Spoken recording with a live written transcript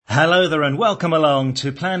Hello there and welcome along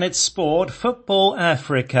to Planet Sport Football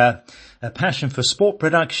Africa, a passion for sport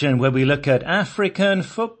production where we look at African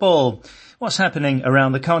football, what's happening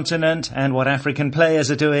around the continent and what African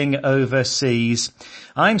players are doing overseas.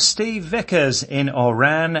 I'm Steve Vickers in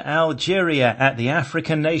Oran, Algeria at the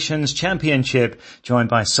African Nations Championship, joined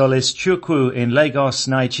by Solis Chukwu in Lagos,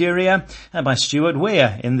 Nigeria, and by Stuart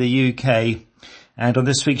Weir in the UK. And on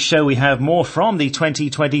this week's show we have more from the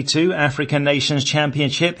 2022 African Nations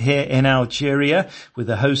Championship here in Algeria, with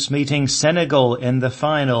the host meeting Senegal in the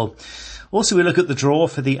final. Also we look at the draw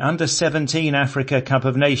for the Under-17 Africa Cup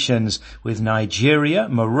of Nations, with Nigeria,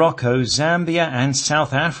 Morocco, Zambia and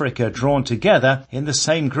South Africa drawn together in the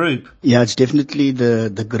same group. Yeah, it's definitely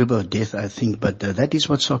the group of death, I think, but that is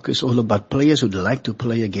what soccer is all about. Players who'd like to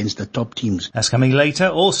play against the top teams. That's coming later.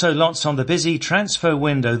 Also lots on the busy transfer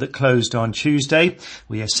window that closed on Tuesday.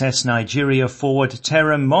 We assess Nigeria forward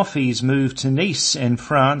Terem Moffi's move to Nice in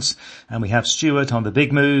France, and we have Stuart on the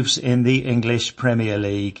big moves in the English Premier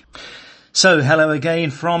League. So, hello again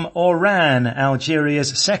from Oran,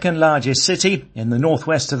 Algeria's second largest city in the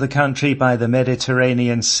northwest of the country by the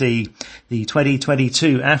Mediterranean Sea. The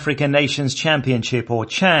 2022 African Nations Championship, or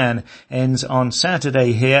CHAN, ends on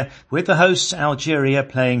Saturday here, with the hosts Algeria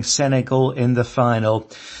playing Senegal in the final.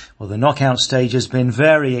 Well, the knockout stage has been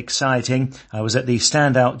very exciting. I was at the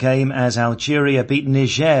standout game as Algeria beat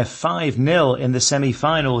Niger 5-0 in the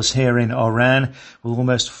semi-finals here in Oran, with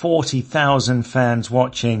almost 40,000 fans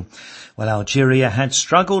watching. Well, Algeria had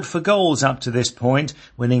struggled for goals up to this point,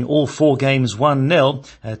 winning all 4 games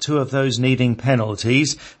 1-0, 2 of those needing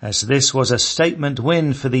penalties. So this was a statement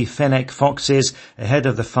win for the Fennec Foxes ahead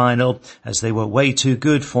of the final, as they were way too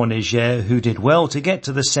good for Niger, who did well to get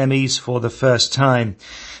to the semis for the first time.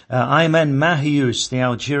 Ayman Mahious, the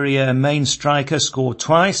Algeria main striker, scored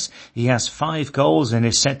twice. He has 5 goals and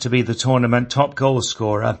is set to be the tournament top goal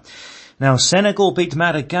scorer. Now, Senegal beat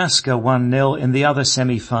Madagascar 1-0 in the other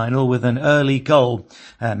semi-final with an early goal.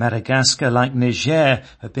 Madagascar, like Niger,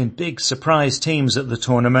 have been big surprise teams at the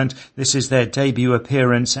tournament. This is their debut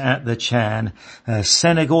appearance at the CHAN.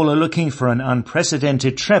 Senegal are looking for an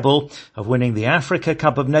unprecedented treble of winning the Africa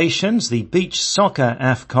Cup of Nations, the beach soccer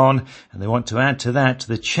AFCON, and they want to add to that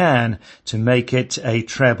the CHAN to make it a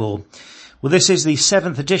treble. Well, this is the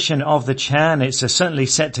 7th edition of the CHAN. It's certainly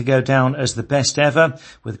set to go down as the best ever,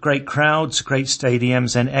 with great crowds, great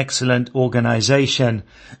stadiums and excellent organisation.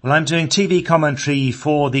 Well, I'm doing TV commentary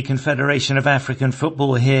for the Confederation of African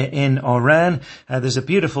Football here in Oran. There's a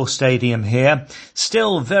beautiful stadium here.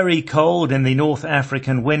 Still very cold in the North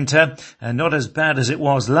African winter. Not as bad as it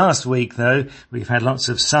was last week, though. We've had lots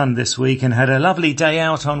of sun this week and had a lovely day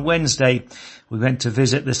out on Wednesday. We went to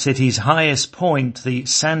visit the city's highest point, the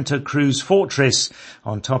Santa Cruz Fortress,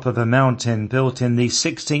 on top of a mountain built in the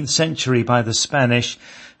 16th century by the Spanish.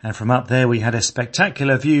 And from up there we had a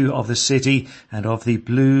spectacular view of the city and of the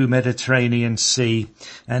blue Mediterranean Sea.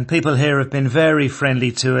 And people here have been very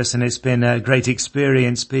friendly to us, and it's been a great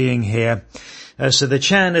experience being here. So the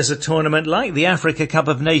CHAN is a tournament like the Africa Cup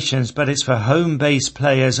of Nations, but it's for home-based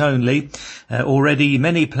players only. Already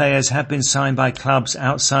many players have been signed by clubs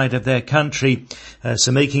outside of their country.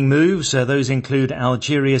 So making moves, those include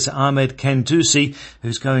Algeria's Ahmed Kendousi,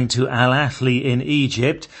 who's going to Al Ahly in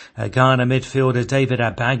Egypt. Ghana midfielder David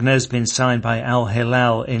Abagna has been signed by Al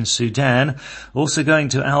Hilal in Sudan. Also going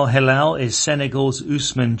to Al Hilal is Senegal's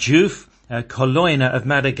Ousmane Diouf. Coloina of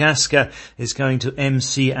Madagascar is going to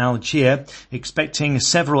MC Alger, expecting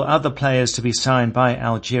several other players to be signed by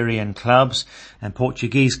Algerian clubs. And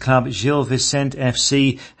Portuguese club Gil Vicente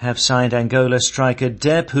FC have signed Angola striker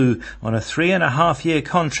Depu on a 3.5-year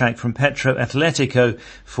contract from Petro Atletico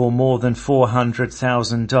for more than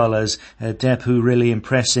 $400,000. Depu really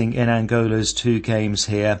impressing in Angola's 2 games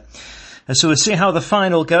here. So we'll see how the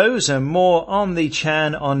final goes, and more on the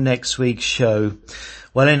CHAN on next week's show.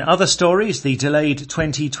 Well, in other stories, the delayed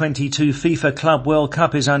 2022 FIFA Club World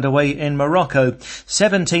Cup is underway in Morocco.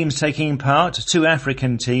 7 teams taking part, 2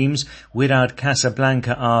 African teams. Wydad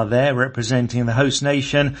Casablanca are there representing the host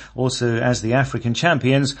nation, also as the African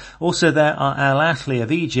champions. Also there are Al Ahly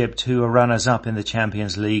of Egypt, who are runners-up in the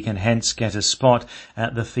Champions League and hence get a spot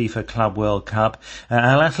at the FIFA Club World Cup.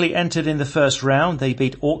 Al Ahly entered in the first round. They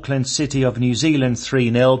beat Auckland City of New Zealand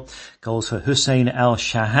 3-0. Goals for Hussein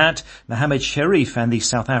Al-Shahat, Mohamed Sharif and the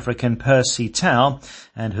South African Percy Tau,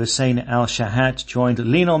 and Hussein Al-Shahat joined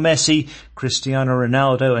Lionel Messi, Cristiano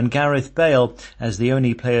Ronaldo and Gareth Bale as the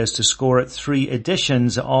only players to score at 3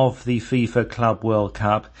 editions of the FIFA Club World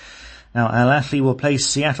Cup. Now, Al Ahly will play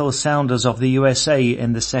Seattle Sounders of the USA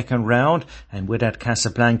in the second round, and Wydad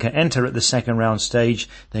Casablanca enter at the second round stage.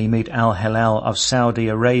 They meet Al Hilal of Saudi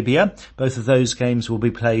Arabia. Both of those games will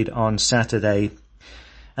be played on Saturday.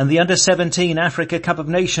 And the Under-17 Africa Cup of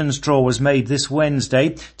Nations draw was made this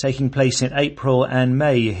Wednesday, taking place in April and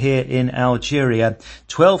May here in Algeria.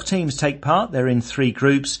 12 teams take part. They're in 3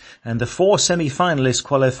 groups, and the 4 semi-finalists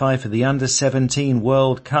qualify for the Under-17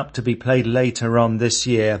 World Cup to be played later on this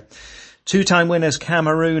year. 2-time winners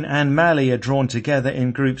Cameroon and Mali are drawn together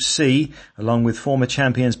in Group C, along with former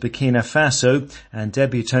champions Burkina Faso and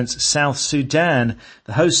debutants South Sudan.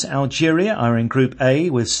 The hosts Algeria are in Group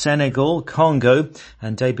A with Senegal, Congo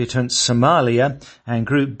and debutants Somalia. And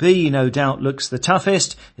Group B no doubt looks the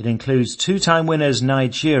toughest. It includes 2-time winners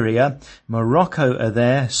Nigeria, Morocco are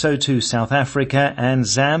there, so too South Africa and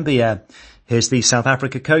Zambia. Here's the South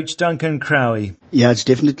Africa coach, Duncan Crowley. Yeah, it's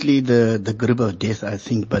definitely the group of death, I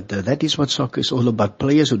think, but that is what soccer is all about.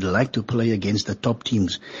 Players would like to play against the top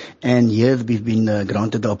teams, and here we've been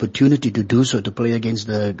granted the opportunity to do so, to play against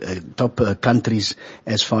the top countries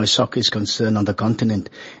as far as soccer is concerned on the continent.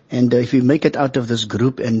 And if we make it out of this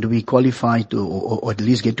group and we qualify to, or at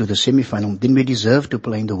least get to the semi-final, then we deserve to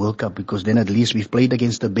play in the World Cup, because then at least we've played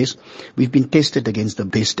against the best. We've been tested against the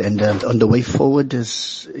best, and on the way forward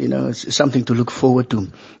is, it's something to look forward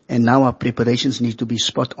to. And now our preparations need to be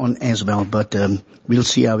spot on as well, but we'll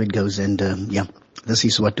see how it goes. And this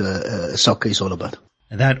is what soccer is all about.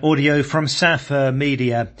 That audio from SAFA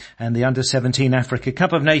Media, and the Under-17 Africa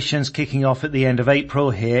Cup of Nations kicking off at the end of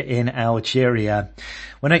April here in Algeria.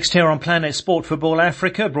 Well, next here on Planet Sport Football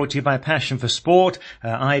Africa, brought to you by Passion for Sport.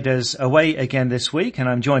 Ida's away again this week, and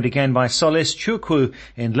I'm joined again by Solis Chukwu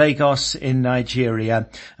in Lagos in Nigeria.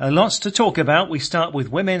 Lots to talk about. We start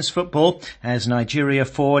with women's football, as Nigeria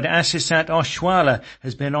forward Asisat Oshoala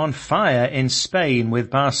has been on fire in Spain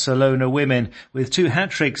with Barcelona women, with 2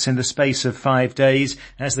 hat-tricks in the space of 5 days,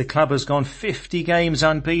 as the club has gone 50 games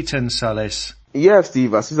unbeaten, Solis. Yeah,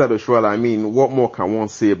 Steve, Asisat Oshoala, I mean, what more can one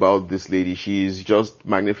say about this lady? She's just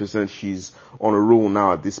magnificent. She's on a roll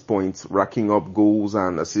now at this point, racking up goals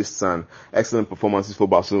and assists and excellent performances for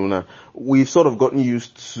Barcelona. We've sort of gotten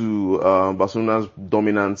used to Barcelona's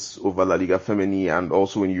dominance over La Liga Femenina and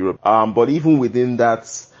also in Europe. But even within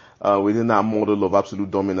that model of absolute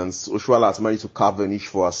dominance, Oshoala has managed to carve a niche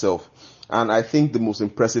for herself. And I think the most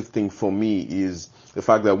impressive thing for me is the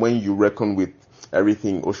fact that when you reckon with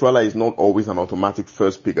everything, Oshoala is not always an automatic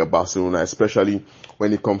first pick at Barcelona, especially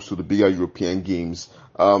when it comes to the bigger European games.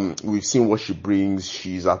 We've seen what she brings.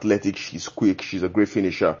 She's athletic, she's quick, she's a great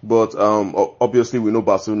finisher. But obviously we know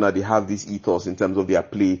Barcelona, they have this ethos in terms of their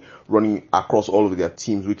play running across all of their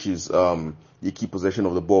teams, which is the key possession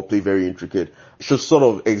of the ball, play very intricate. She sort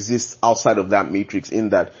of exists outside of that matrix, in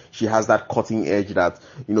that she has that cutting edge that,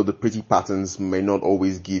 the pretty patterns may not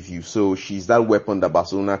always give you. So she's that weapon that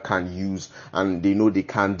Barcelona can use, and they know they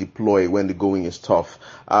can deploy when the going is tough.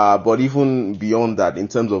 But even beyond that, in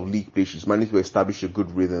terms of league play, she's managed to establish a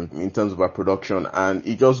good rhythm in terms of her production, and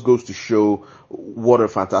it just goes to show what a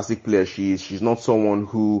fantastic player she is. She's not someone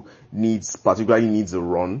who particularly needs a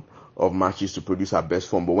run of matches to produce her best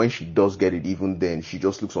form, but when she does get it, even then, she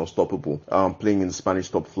just looks unstoppable, playing in the Spanish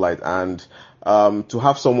top flight. And to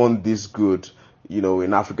have someone this good,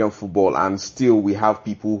 in African football, and still we have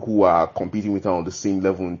people who are competing with her on the same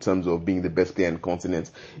level in terms of being the best player in the continent,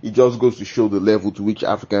 it just goes to show the level to which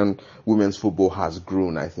African women's football has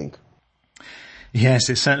grown, I think. Yes,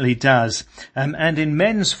 it certainly does. And in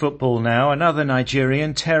men's football now, another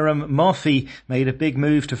Nigerian, Terem Moffi, made a big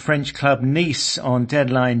move to French club Nice on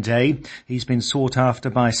deadline day. He's been sought after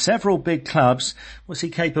by several big clubs. Was he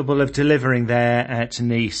capable of delivering there at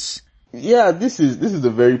Nice? Yeah, this is a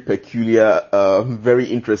very peculiar, very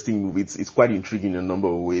interesting move. It's quite intriguing in a number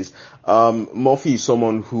of ways. Moffi is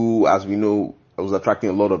someone who, as we know, was attracting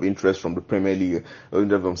a lot of interest from the Premier League,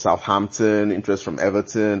 interest from Southampton, interest from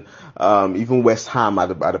Everton, even West Ham at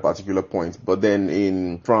a particular point. But then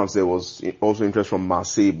in France, there was also interest from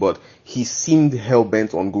Marseille, but he seemed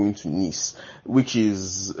hell-bent on going to Nice, which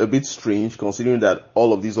is a bit strange considering that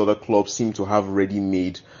all of these other clubs seem to have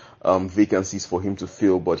ready-made vacancies for him to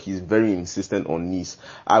fill, but he's very insistent on Nice.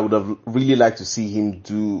 I would have really liked to see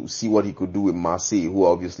him see what he could do with Marseille, who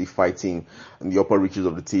are obviously fighting in the upper reaches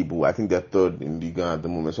of the table. I think they're third in Ligue 1 at the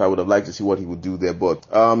moment, so I would have liked to see what he would do there. But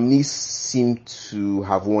Nice seemed to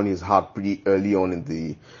have won his heart pretty early on in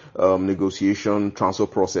the negotiation transfer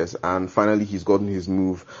process, and finally he's gotten his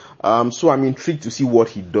move. So I'm intrigued to see what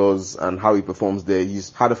he does and how he performs there.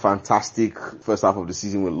 He's had a fantastic first half of the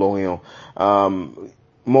season with Lorient.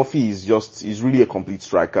 Moffi he's really a complete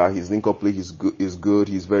striker. His link-up play is good.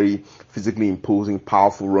 He's very physically imposing,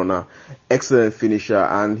 powerful runner, excellent finisher,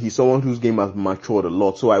 and he's someone whose game has matured a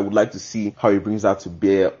lot. So I would like to see how he brings that to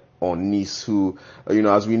bear on Nice, who,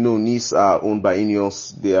 as we know, Nice are owned by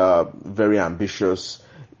Ineos. They are very ambitious.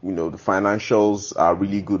 The financials are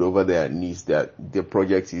really good over there at Nice. Their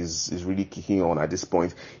project is really kicking on at this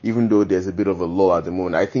point, even though there's a bit of a lull at the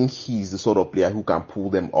moment. I think he's the sort of player who can pull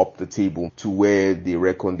them up the table to where they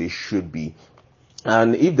reckon they should be.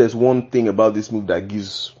 And if there's one thing about this move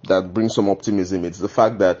that brings some optimism, it's the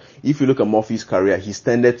fact that if you look at Moffi's career, he's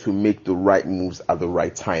tended to make the right moves at the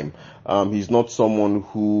right time. He's not someone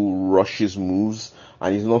who rushes moves,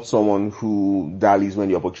 and he's not someone who dallies when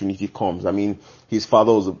the opportunity comes. I mean, his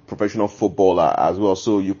father was a professional footballer as well,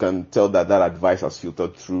 so you can tell that advice has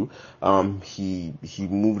filtered through. He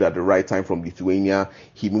moved at the right time from Lithuania.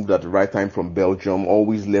 He moved at the right time from Belgium,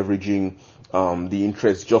 always leveraging the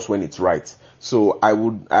interest just when it's right. So I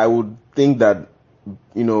would think that,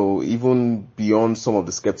 even beyond some of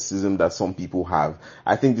the skepticism that some people have,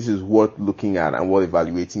 I think this is worth looking at and worth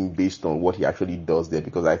evaluating based on what he actually does there,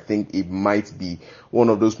 because I think it might be one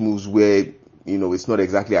of those moves where, it's not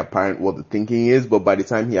exactly apparent what the thinking is, but by the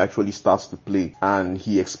time he actually starts to play and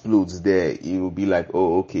he explodes there, it will be like,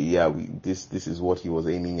 oh, okay, yeah, this is what he was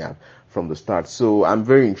aiming at from the start. So I'm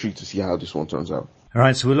very intrigued to see how this one turns out. All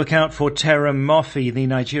right, so we'll look out for Terem Moffi, the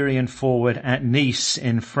Nigerian forward at Nice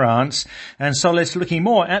in France. And Solis looking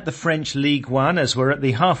more at the French Ligue 1 as we're at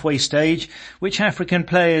the halfway stage. Which African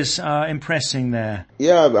players are impressing there?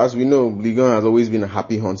 Yeah, as we know, Ligue 1 has always been a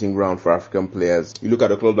happy hunting ground for African players. You look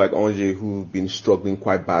at a club like Angers, who've been struggling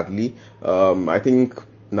quite badly. I think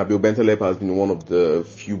Nabil Bentaleb has been one of the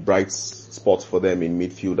few bright spots for them in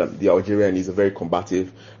midfield. And the Algerian is a very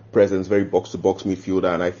combative presence, very box-to-box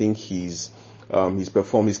midfielder, and I think he's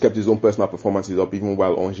kept his own personal performances up even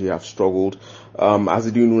while Angers have struggled.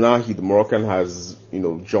 Azidoun Ounahi, the Moroccan, has,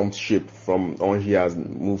 jumped ship from Angers, has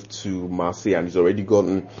moved to Marseille, and he's already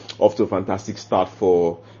gotten off to a fantastic start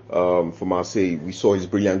for Marseille. We saw his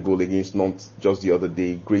brilliant goal against Nantes just the other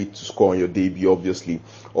day. Great to score on your debut, obviously.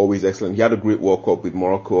 Always excellent. He had a great World Cup with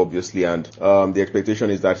Morocco, obviously, and the expectation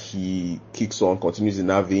is that he kicks on, continues in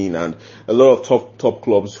that vein, and a lot of top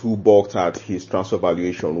clubs who balked at his transfer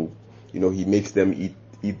valuation, he makes them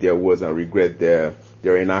eat their words and regret their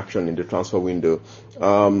inaction in the transfer window.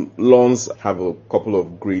 Lens have a couple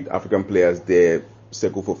of great African players there.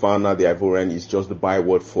 Seko Fofana, the Ivorian, is just the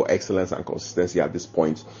byword for excellence and consistency at this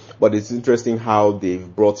point. But it's interesting how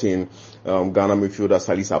they've brought in Ghana midfielder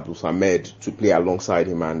Salis Abdul Samed to play alongside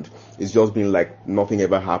him, and it's just been like nothing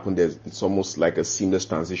ever happened. It's almost like a seamless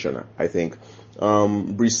transition, I think.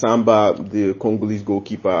 Brice Samba, the Congolese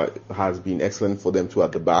goalkeeper, has been excellent for them too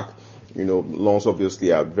at the back. Lens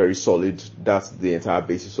obviously are very solid. That's the entire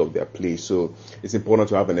basis of their play. So it's important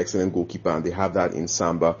to have an excellent goalkeeper, and they have that in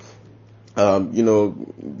Samba.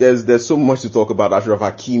 There's so much to talk about. Achraf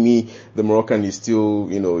Hakimi, the Moroccan, is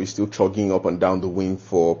still chugging up and down the wing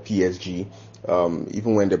for PSG.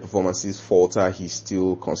 Even when their performances falter, he's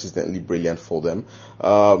still consistently brilliant for them.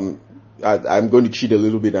 I'm going to cheat a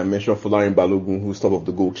little bit and mention Folarin Balogun, who's top of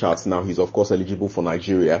the goal charts now. He's of course eligible for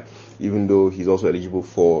Nigeria, even though he's also eligible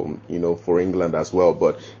for England as well.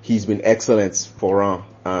 But he's been excellent for Rennes,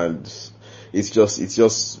 and it's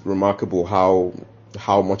just remarkable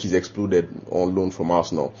how much he's exploded on loan from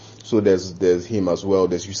Arsenal. So there's him as well.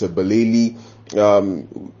 There's Youssef Belaili.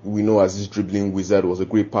 We know as this dribbling wizard was a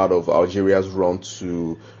great part of Algeria's run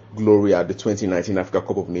to glory at the 2019 Africa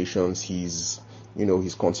Cup of Nations. He's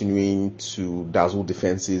continuing to dazzle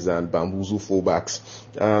defenses and bamboozle fullbacks.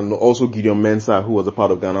 And also Gideon Mensah, who was a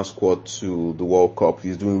part of Ghana's squad to the World Cup.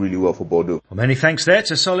 He's doing really well for Bordeaux. Well, many thanks there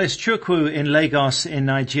to Solis Chukwu in Lagos in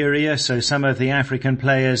Nigeria. So some of the African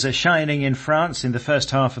players are shining in France in the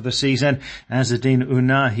first half of the season. Azidoun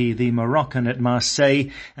Ounahi, the Moroccan at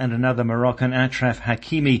Marseille, and another Moroccan, Achraf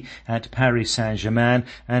Hakimi at Paris Saint-Germain,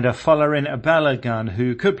 and a Folarin Balogun,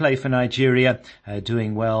 who could play for Nigeria,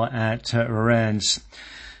 doing well at Rennes.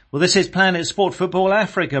 Well, this is Planet Sport Football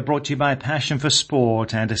Africa, brought to you by Passion for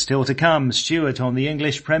Sport, and still to come, Stuart on the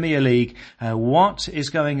English Premier League. What is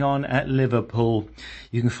going on at Liverpool?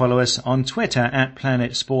 You can follow us on Twitter at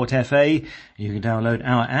Planet Sport FA. You can download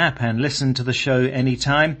our app and listen to the show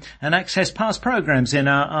anytime and access past programs in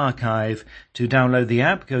our archive. To download the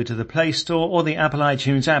app, go to the Play Store or the Apple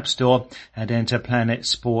iTunes App Store and enter Planet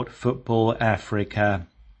Sport Football Africa.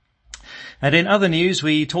 And in other news,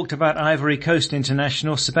 we talked about Ivory Coast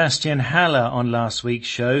international Sebastian Haller on last week's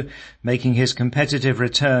show, making his competitive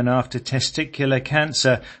return after testicular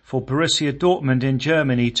cancer for Borussia Dortmund in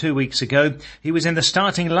Germany 2 weeks ago. He was in the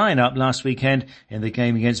starting lineup last weekend in the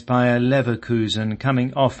game against Bayer Leverkusen,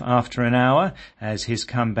 coming off after an hour as his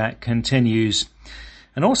comeback continues.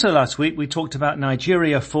 And also last week we talked about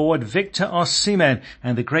Nigeria forward Victor Osimhen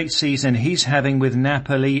and the great season he's having with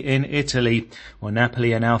Napoli in Italy. Well,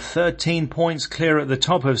 Napoli are now 13 points clear at the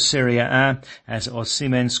top of Serie A as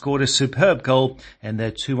Osimhen scored a superb goal in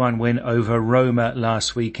their 2-1 win over Roma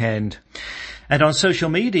last weekend. And on social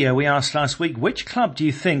media, we asked last week, which club do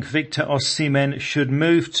you think Victor Osimhen should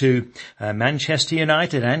move to? Manchester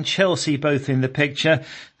United and Chelsea both in the picture.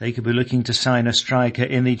 They could be looking to sign a striker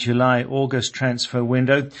in the July-August transfer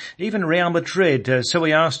window. Even Real Madrid. So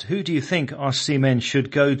we asked, who do you think Osimhen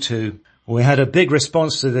should go to? We had a big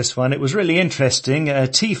response to this one. It was really interesting.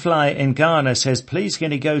 T-Fly in Ghana says, please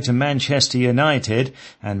can he go to Manchester United?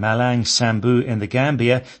 And Malang Sambu in the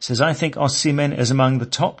Gambia says, I think Osimhen is among the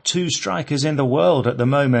top 2 strikers in the world at the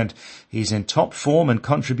moment. He's in top form and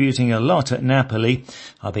contributing a lot at Napoli.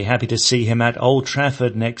 I'll be happy to see him at Old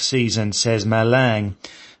Trafford next season, says Malang.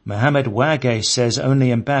 Mohamed Wage says only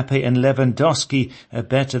Mbappe and Lewandowski are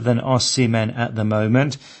better than Osimhen at the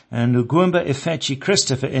moment. And Ugwumba Ifechi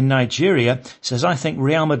Christopher in Nigeria says, I think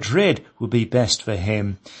Real Madrid would be best for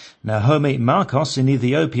him. Nahomi Marcos in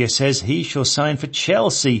Ethiopia says he shall sign for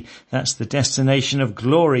Chelsea. That's the destination of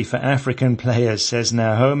glory for African players, says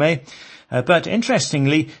Nahomi. But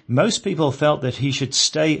interestingly, most people felt that he should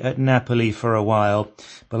stay at Napoli for a while.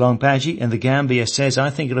 Belong Badji in the Gambia says, I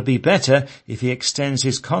think it'll be better if he extends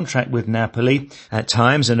his contract with Napoli. At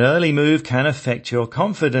times, an early move can affect your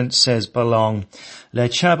confidence, says Belong.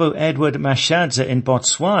 Lechabo Edward Mashadza in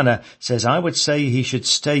Botswana says, I would say he should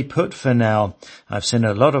stay put for now. I've seen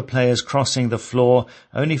a lot of players crossing the floor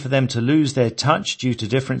only for them to lose their touch due to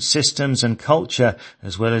different systems and culture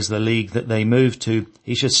as well as the league that they move to.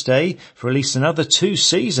 He should stay for at least another 2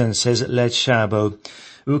 seasons, says Lechabo.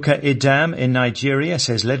 Uka Idam in Nigeria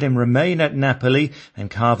says let him remain at Napoli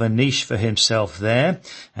and carve a niche for himself there.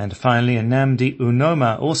 And finally, Nnamdi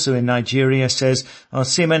Unoma, also in Nigeria, says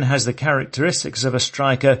Osimhen has the characteristics of a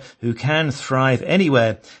striker who can thrive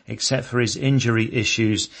anywhere except for his injury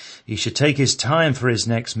issues. He should take his time for his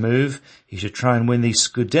next move. He should try and win the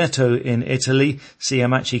Scudetto in Italy, see how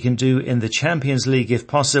much he can do in the Champions League if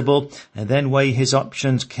possible, and then weigh his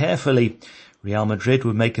options carefully. Real Madrid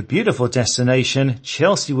would make a beautiful destination.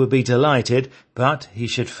 Chelsea would be delighted, but he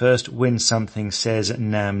should first win something, says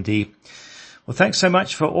Nnamdi. Well, thanks so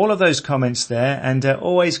much for all of those comments there, and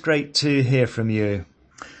always great to hear from you.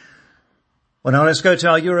 Well, now let's go to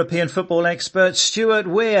our European football expert, Stuart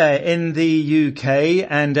Weir in the UK,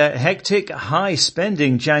 and a hectic,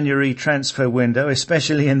 high-spending January transfer window,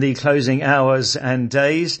 especially in the closing hours and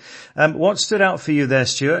days. What stood out for you there,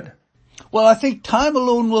 Stuart? Well, I think time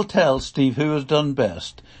alone will tell, Steve, who has done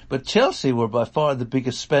best. But Chelsea were by far the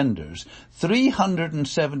biggest spenders.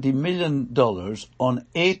 $370 million on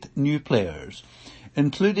 8 new players,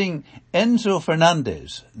 including Enzo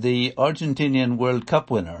Fernandez, the Argentinian World Cup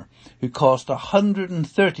winner, who cost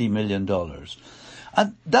 $130 million.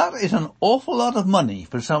 And that is an awful lot of money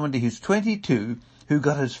for somebody who's 22, who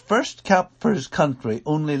got his first cap for his country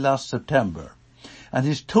only last September. And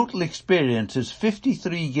his total experience is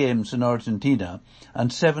 53 games in Argentina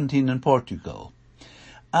and 17 in Portugal.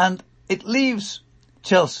 And it leaves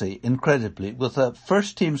Chelsea, incredibly, with a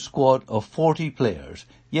first-team squad of 40 players.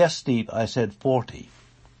 Yes, Steve, I said 40.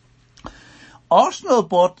 Arsenal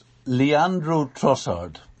bought Leandro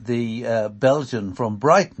Trossard, the Belgian from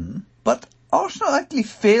Brighton, but Arsenal actually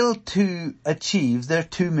failed to achieve their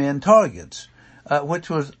 2 main targets, which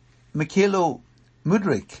was Mykhailo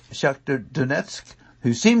Mudryk, Shakhtar Donetsk,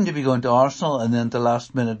 who seemed to be going to Arsenal and then at the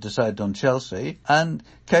last minute decided on Chelsea, and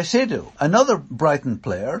Caicedo, another Brighton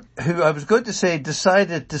player, who I was going to say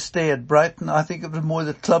decided to stay at Brighton. I think it was more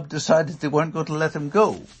the club decided they weren't going to let him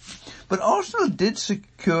go. But Arsenal did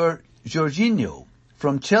secure Jorginho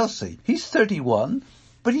from Chelsea. He's 31,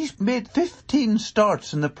 but he's made 15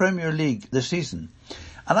 starts in the Premier League this season.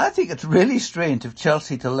 And I think it's really strange of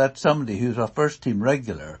Chelsea to let somebody who's a first-team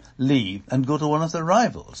regular leave and go to one of their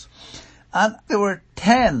rivals. And there were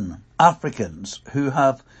 10 Africans who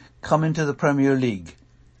have come into the Premier League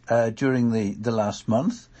during the last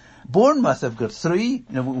month. Bournemouth have got 3.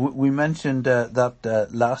 We mentioned that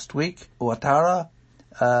last week. Ouattara,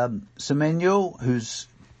 Semenyo, who's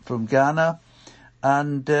from Ghana,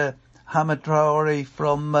 and Hamad Traore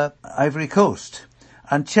from Ivory Coast.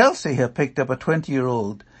 And Chelsea have picked up a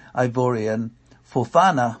 20-year-old Ivorian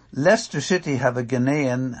Fofana. Leicester City have a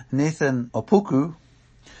Ghanaian, Nathan Opoku.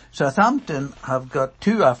 Southampton have got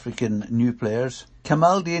 2 African new players,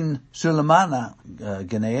 Kamaldeen Sulemana,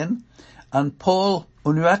 Ghanaian, and Paul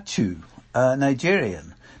Onuachu,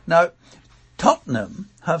 Nigerian. Now, Tottenham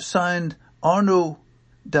have signed Arno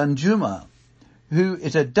Danjuma, who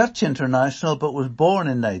is a Dutch international but was born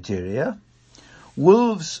in Nigeria.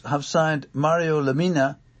 Wolves have signed Mario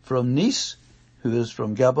Lemina from Nice, who is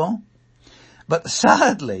from Gabon. But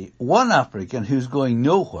sadly, one African who's going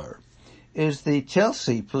nowhere is the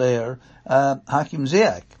Chelsea player Hakim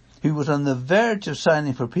Ziyech, who was on the verge of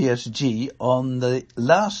signing for PSG on the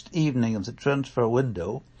last evening of the transfer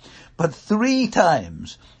window. But 3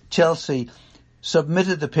 times Chelsea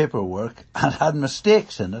submitted the paperwork and had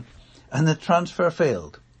mistakes in it, and the transfer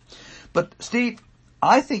failed. But Steve,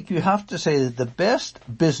 I think you have to say that the best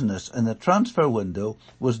business in the transfer window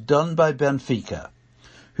was done by Benfica,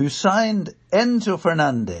 who signed Enzo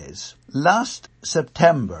Fernandez last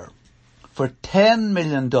September for $10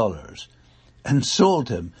 million and sold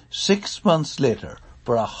him 6 months later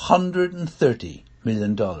for $130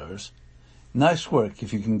 million. Nice work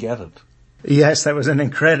if you can get it. Yes, that was an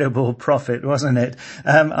incredible profit, wasn't it?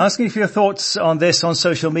 Asking for your thoughts on this on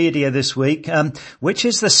social media this week. Which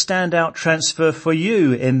is the standout transfer for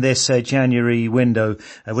you in this January window?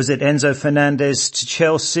 Was it Enzo Fernandez to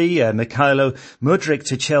Chelsea, Mikhailo Mudryk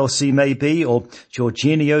to Chelsea maybe, or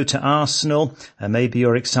Jorginho to Arsenal? Maybe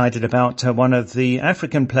you're excited about one of the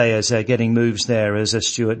African players getting moves there, as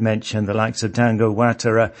Stuart mentioned, the likes of Dango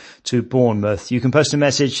Ouattara to Bournemouth. You can post a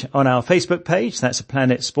message on our Facebook page, that's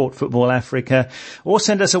Planet Sport Football Africa, or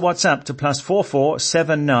send us a WhatsApp to +44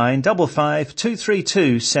 79 55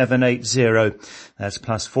 232 780. That's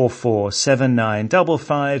 +44 79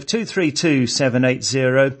 55 232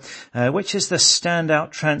 780. Which is the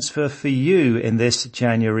standout transfer for you in this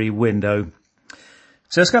January window?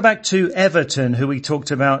 So let's go back to Everton, who we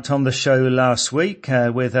talked about on the show last week,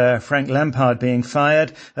 with Frank Lampard being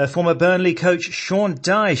fired. Former Burnley coach Sean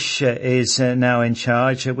Dyche is now in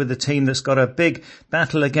charge with the team that's got a big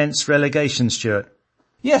battle against relegation, Stuart.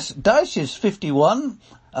 Yes, Dyche is 51.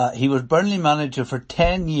 He was Burnley manager for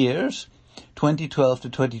 10 years, 2012 to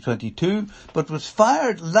 2022, but was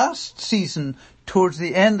fired last season towards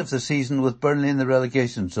the end of the season with Burnley in the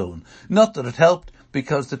relegation zone. Not that it helped,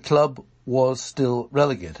 because the club was still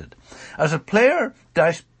relegated. As a player,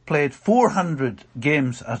 Dyche played 400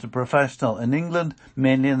 games as a professional in England,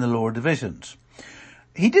 mainly in the lower divisions.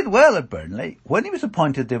 He did well at Burnley. When he was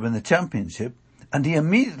appointed, they were in the Championship, and he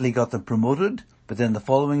immediately got them promoted, but then the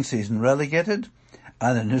following season relegated,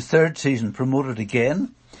 and in his 3rd season promoted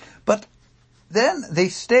again. But then they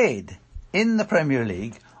stayed in the Premier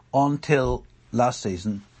League until last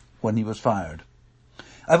season, when he was fired.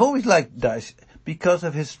 I've always liked Dyche because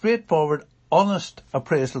of his straightforward, honest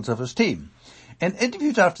appraisals of his team. In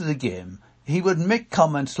interviews after the game, he would make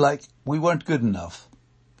comments like, "We weren't good enough,"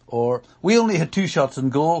 or "We only had 2 shots on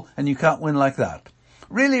goal and you can't win like that."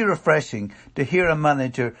 Really refreshing to hear a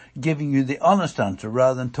manager giving you the honest answer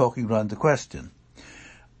rather than talking around the question.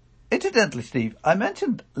 Incidentally, Steve, I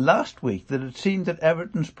mentioned last week that it seemed that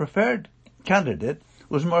Everton's preferred candidate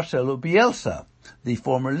was Marcelo Bielsa, the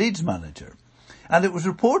former Leeds manager. And it was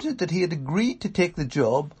reported that he had agreed to take the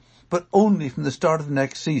job, but only from the start of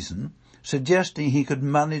next season, suggesting he could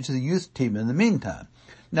manage the youth team in the meantime.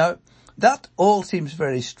 Now, that all seems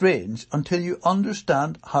very strange until you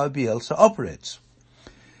understand how Bielsa operates.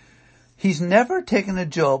 He's never taken a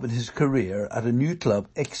job in his career at a new club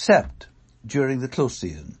except during the close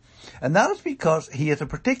season. And that is because he has a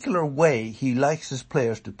particular way he likes his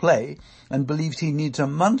players to play and believes he needs a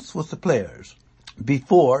month with the players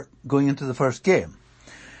before going into the first game.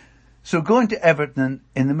 So going to Everton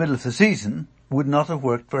in the middle of the season would not have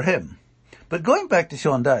worked for him. But going back to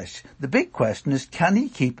Sean Dyche, the big question is, can he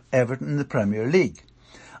keep Everton in the Premier League?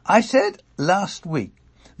 I said last week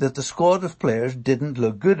that the squad of players didn't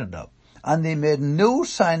look good enough, and they made no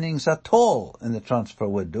signings at all in the transfer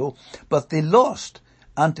window, but they lost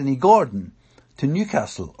Anthony Gordon to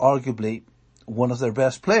Newcastle, arguably one of their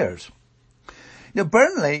best players. Now,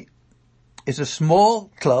 Burnley is a small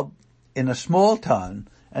club in a small town,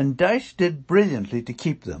 and Dyche did brilliantly to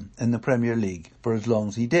keep them in the Premier League for as long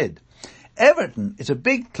as he did. Everton is a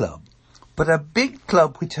big club, but a big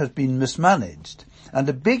club which has been mismanaged, and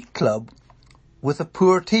a big club with a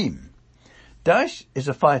poor team. Dyche is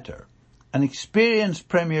a fighter, an experienced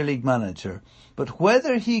Premier League manager, but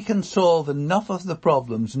whether he can solve enough of the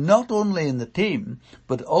problems, not only in the team,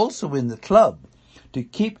 but also in the club, to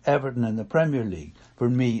keep Everton in the Premier League, for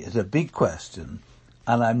me is a big question,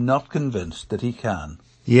 and I'm not convinced that he can.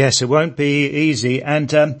 Yes, it won't be easy.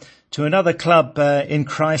 And To another club in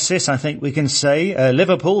crisis, I think we can say.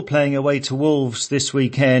 Liverpool playing away to Wolves this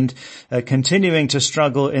weekend, continuing to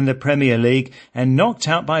struggle in the Premier League and knocked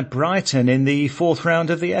out by Brighton in the fourth round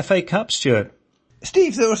of the FA Cup, Stuart.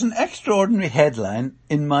 Steve, there was an extraordinary headline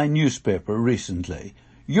in my newspaper recently.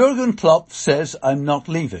 Jurgen Klopp says I'm not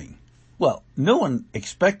leaving. Well, no one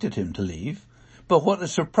expected him to leave, but what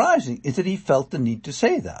is surprising is that he felt the need to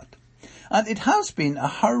say that. And it has been a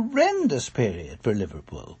horrendous period for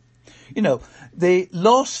Liverpool. You know, they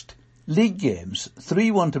lost league games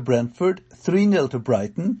 3-1 to Brentford, 3-0 to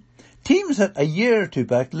Brighton. Teams that a year or two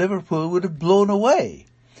back Liverpool would have blown away.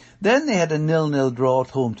 Then they had a 0-0 draw at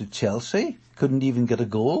home to Chelsea, couldn't even get a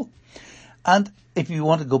goal. And if you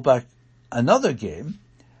want to go back another game,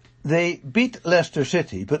 they beat Leicester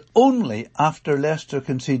City, but only after Leicester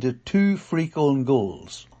conceded 2 freak own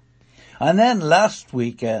goals. And then last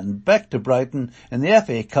weekend, back to Brighton in the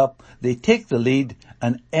FA Cup, they take the lead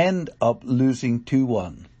and end up losing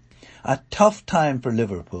 2-1. A tough time for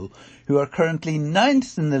Liverpool, who are currently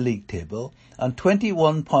 9th in the league table and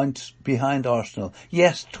 21 points behind Arsenal.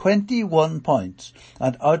 Yes, 21 points,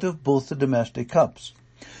 and out of both the domestic cups.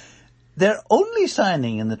 Their only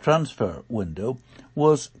signing in the transfer window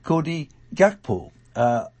was Cody Gakpo,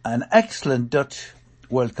 an excellent Dutch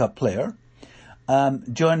World Cup player.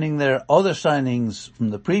 Joining their other signings from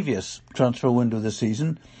the previous transfer window this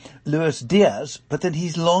season, Luis Diaz, but then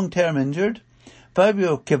he's long-term injured,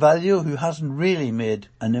 Fabio Carvalho, who hasn't really made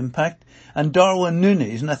an impact, and Darwin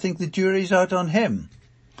Núñez, and I think the jury's out on him.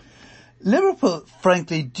 Liverpool,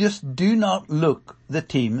 frankly, just do not look the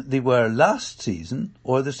team they were last season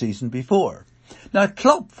or the season before. Now,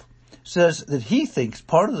 Klopp says that he thinks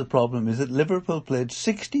part of the problem is that Liverpool played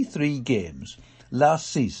 63 games last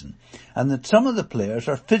season, and that some of the players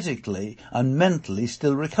are physically and mentally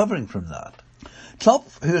still recovering from that. Klopp,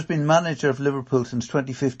 who has been manager of Liverpool since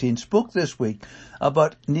 2015, spoke this week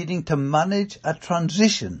about needing to manage a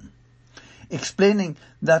transition, explaining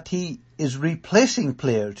that he is replacing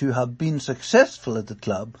players who have been successful at the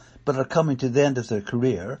club but are coming to the end of their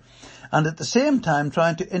career, and at the same time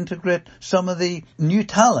trying to integrate some of the new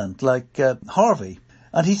talent like Harvey.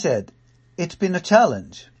 And he said, "It's been a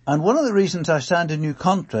challenge. And one of the reasons I signed a new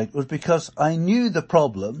contract was because I knew the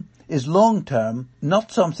problem is long-term,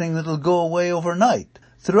 not something that'll go away overnight.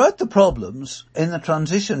 Throughout the problems in the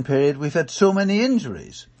transition period, we've had so many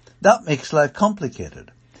injuries. That makes life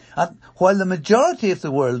complicated. And while the majority of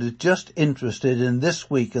the world is just interested in this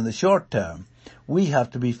week and the short term, we have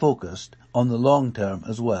to be focused on the long term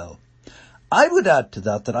as well." I would add to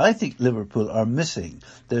that I think Liverpool are missing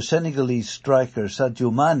their Senegalese striker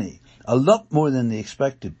Sadio Mane a lot more than they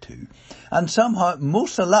expected to, and somehow Mo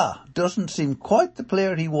Salah doesn't seem quite the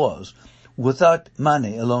player he was without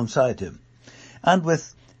Mane alongside him. And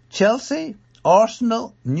with Chelsea,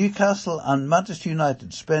 Arsenal, Newcastle and Manchester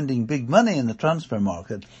United spending big money in the transfer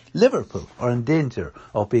market, Liverpool are in danger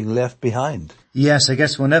of being left behind. Yes, I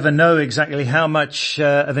guess we'll never know exactly how much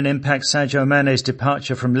of an impact Sadio Mane's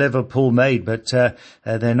departure from Liverpool made, but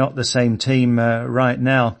they're not the same team right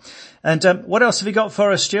now. And what else have you got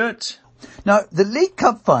for us, Stuart? Now, the League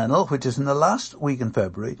Cup final, which is in the last week in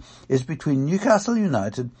February, is between Newcastle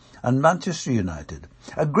United and Manchester United.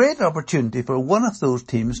 A great opportunity for one of those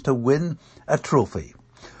teams to win a trophy.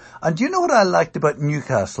 And do you know what I liked about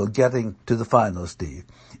Newcastle getting to the final, Steve?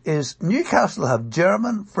 Is Newcastle have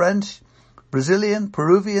German, French, Brazilian,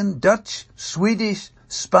 Peruvian, Dutch, Swedish,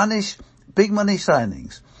 Spanish, big money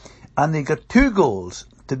signings. And they got 2 goals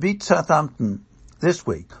to beat Southampton this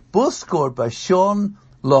week, both scored by Sean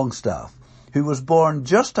Longstaff, who was born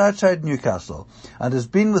just outside Newcastle and has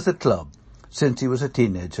been with the club since he was a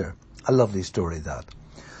teenager. A lovely story, that.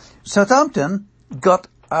 Southampton got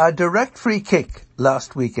a direct free kick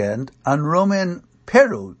last weekend and Romain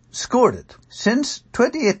Perraud scored it. Since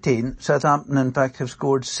 2018, Southampton in fact have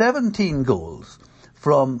scored 17 goals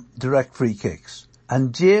from direct free kicks,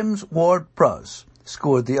 and James Ward-Prowse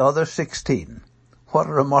scored the other 16. What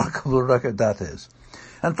a remarkable record that is.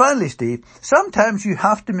 And finally, Steve, sometimes you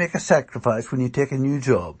have to make a sacrifice when you take a new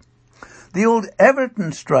job. The old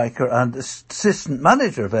Everton striker and assistant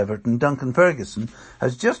manager of Everton, Duncan Ferguson,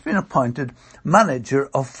 has just been appointed manager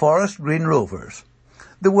of Forest Green Rovers.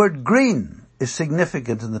 The word green is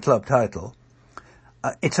significant in the club title.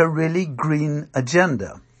 It's a really green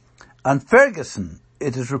agenda. And Ferguson,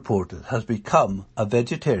 it is reported, has become a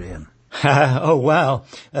vegetarian. Oh wow,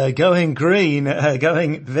 going green,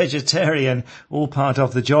 going vegetarian, all part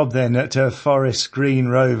of the job then at Forest Green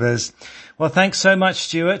Rovers. Well, thanks so much,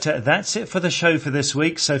 Stuart. That's it for the show for this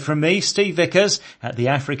week. So from me, Steve Vickers, at the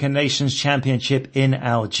African Nations Championship in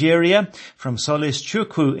Algeria, from Solis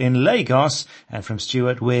Chukwu in Lagos, and from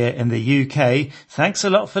Stuart Weir in the UK, thanks a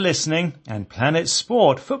lot for listening. And Planet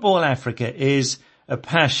Sport Football Africa is a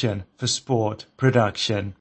passion for sport production.